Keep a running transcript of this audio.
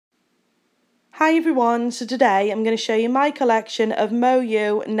Hi everyone, so today I'm going to show you my collection of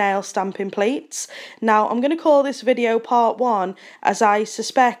MoYou nail stamping plates. Now I'm going to call this video part 1 as I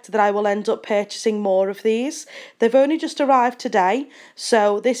suspect that I will end up purchasing more of these. They've only just arrived today,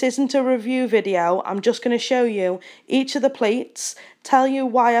 so this isn't a review video. I'm just going to show you each of the plates, tell you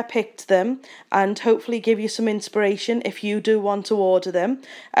why I picked them, and hopefully give you some inspiration if you do want to order them.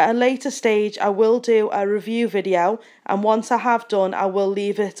 At a later stage I will do a review video, and once I have done I will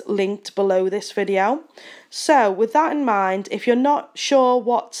leave it linked below this video. So with that in mind, if you're not sure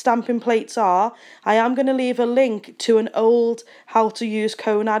what stamping plates are, I am going to leave a link to an old How to Use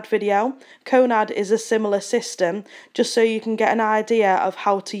Konad video. Konad is a similar system, just so you can get an idea of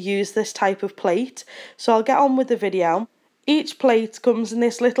how to use this type of plate. So I'll get on with the video. Each plate comes in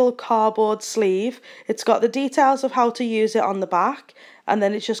this little cardboard sleeve. It's got the details of how to use it on the back, and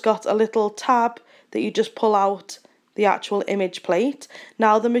then it's just got a little tab that you just pull out the actual image plate.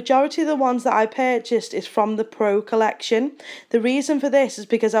 Now the majority of the ones that I purchased is from the Pro collection. The reason for this is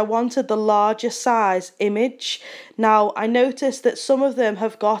because I wanted the largest size image. Now I noticed that some of them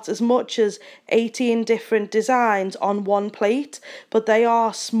have got as much as 18 different designs on one plate, but they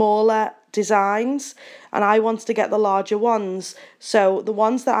are smaller designs and I wanted to get the larger ones. So the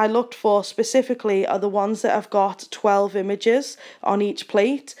ones that I looked for specifically are the ones that have got 12 images on each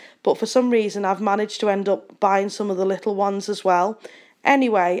plate, but for some reason I've managed to end up buying some of the little ones as well.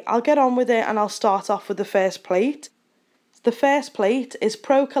 Anyway, I'll get on with it and I'll start off with the first plate. The first plate is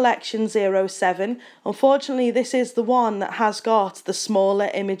Pro Collection 07. Unfortunately, this is the one that has got the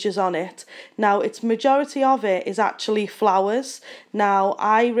smaller images on it. Now, its majority of it is actually flowers. Now,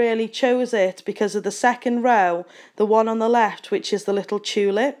 I really chose it because of the second row, the one on the left, which is the little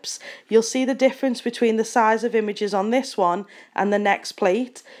tulips. You'll see the difference between the size of images on this one and the next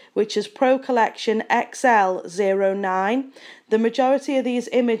plate, which is Pro Collection XL 09. The majority of these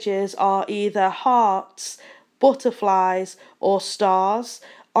images are either hearts, butterflies or stars.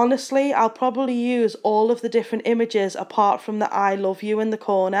 Honestly, I'll probably use all of the different images apart from the I love you in the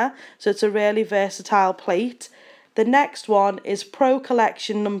corner, so it's a really versatile plate. The next one is Pro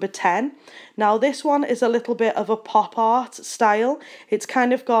Collection number 10. Now this one is a little bit of a pop art style. It's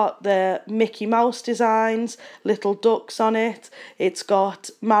kind of got the Mickey Mouse designs, little ducks on it. It's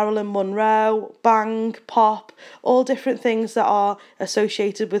got Marilyn Monroe, Bang, Pop, all different things that are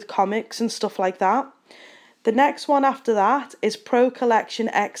associated with comics and stuff like that. The next one after that is Pro Collection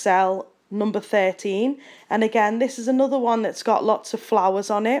XL number 13, and again this is another one that's got lots of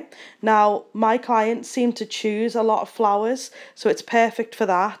flowers on it. Now my clients seem to choose a lot of flowers, so it's perfect for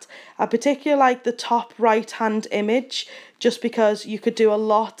that. I particularly like the top right hand image just because you could do a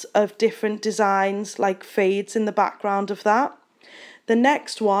lot of different designs like fades in the background of that. The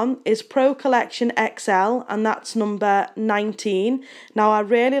next one is Pro Collection XL, and that's number 19. Now I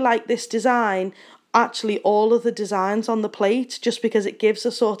really like this design, actually all of the designs on the plate, just because it gives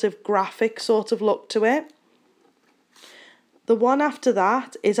a sort of graphic sort of look to it. The one after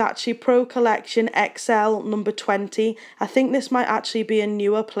that is actually Pro Collection XL number 20. I think this might actually be a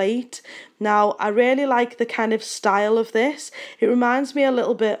newer plate. Now I really like the kind of style of this. It reminds me a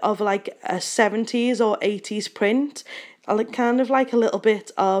little bit of like a 70s or 80s print. I like kind of like a little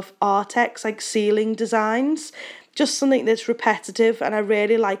bit of Artex, like ceiling designs. Just something that's repetitive, and I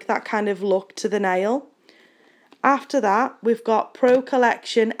really like that kind of look to the nail. After that, we've got Pro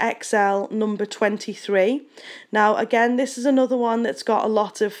Collection XL number 23. Now again, this is another one that's got a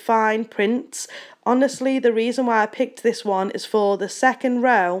lot of fine prints. Honestly, the reason why I picked this one is for the second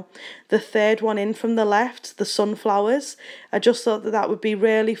row, the third one in from the left, the sunflowers. I just thought that that would be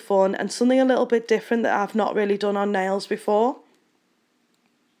really fun and something a little bit different that I've not really done on nails before.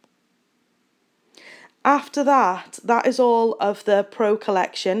 After that, that is all of the Pro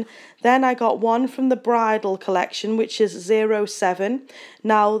collection. Then I got one from the bridal collection, which is 07.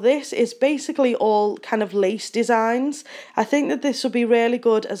 Now this is basically all kind of lace designs. I think that this would be really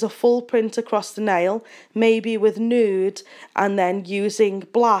good as a full print across the nail, maybe with nude and then using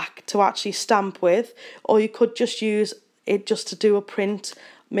black to actually stamp with, or you could just use it just to do a print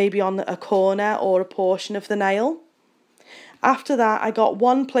maybe on a corner or a portion of the nail. After that, I got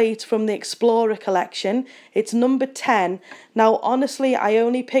one plate from the Explorer collection. It's number 10. Now, honestly, I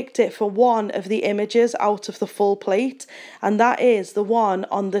only picked it for one of the images out of the full plate, and that is the one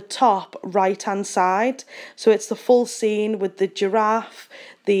on the top right-hand side. So it's the full scene with the giraffe,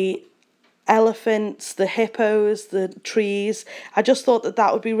 the elephants, the hippos, the trees. I just thought that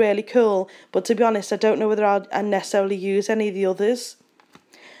that would be really cool, but to be honest, I don't know whether I'd necessarily use any of the others.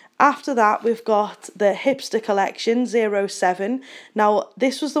 After that, we've got the Hipster Collection 07. Now,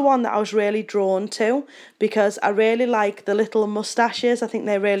 this was the one that I was really drawn to because I really like the little moustaches. I think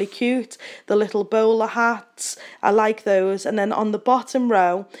they're really cute. The little bowler hats, I like those. And then on the bottom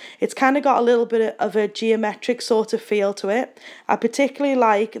row, it's kind of got a little bit of a geometric sort of feel to it. I particularly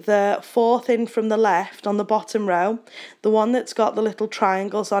like the fourth in from the left on the bottom row, the one that's got the little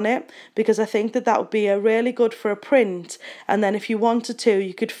triangles on it, because I think that would be a really good for a print. And then if you wanted to,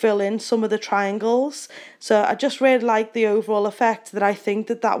 you could fill in some of the triangles. So I just really like the overall effect that I think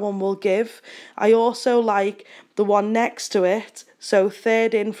that one will give. I also like the one next to it, so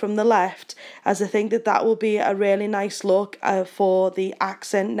third in from the left, as I think that will be a really nice look for the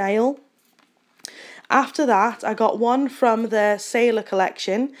accent nail. After that, I got one from the Sailor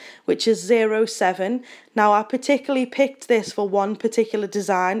collection, which is 07. Now, I particularly picked this for one particular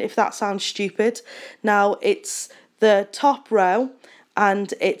design, if that sounds stupid. Now, it's the top row,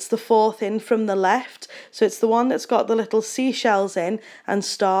 and it's the fourth in from the left, so it's the one that's got the little seashells in and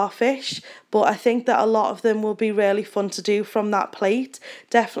starfish, but I think that a lot of them will be really fun to do from that plate,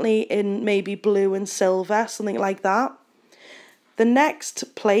 definitely in maybe blue and silver, something like that. The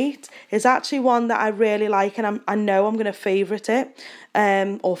next plate is actually one that I really like, and I know I'm going to favourite it,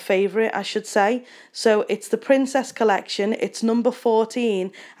 or favourite I should say. So it's the Princess Collection, it's number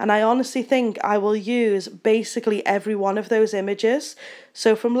 14, and I honestly think I will use basically every one of those images.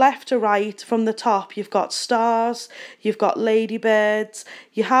 So from left to right, from the top, you've got stars, you've got ladybirds,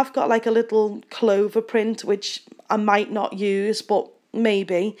 you have got like a little clover print, which I might not use, but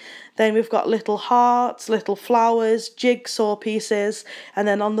maybe. Then we've got little hearts, little flowers, jigsaw pieces, and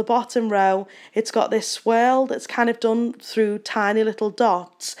then on the bottom row it's got this swirl that's kind of done through tiny little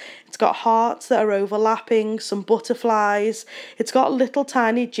dots. It's got hearts that are overlapping, some butterflies, it's got little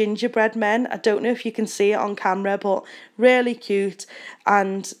tiny gingerbread men. I don't know if you can see it on camera, but really cute.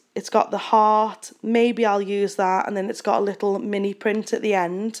 And it's got the heart, maybe I'll use that, and then it's got a little mini print at the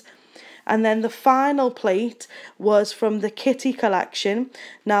end. And then the final plate was from the Kitty collection.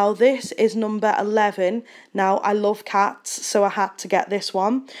 Now this is number 11. Now I love cats, so I had to get this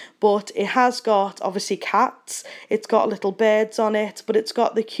one. But it has got obviously cats. It's got little birds on it, but it's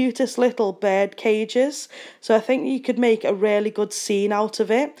got the cutest little bird cages. So I think you could make a really good scene out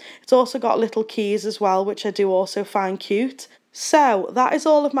of it. It's also got little keys as well, which I do also find cute. So that is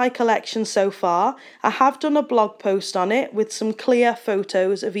all of my collection so far. I have done a blog post on it with some clear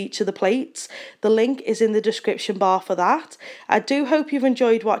photos of each of the plates. The link is in the description bar for that. I do hope you've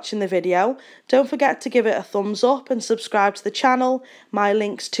enjoyed watching the video. Don't forget to give it a thumbs up and subscribe to the channel. My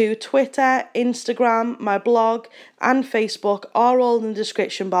links to Twitter, Instagram, my blog and Facebook are all in the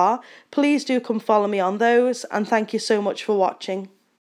description bar. Please do come follow me on those, and thank you so much for watching.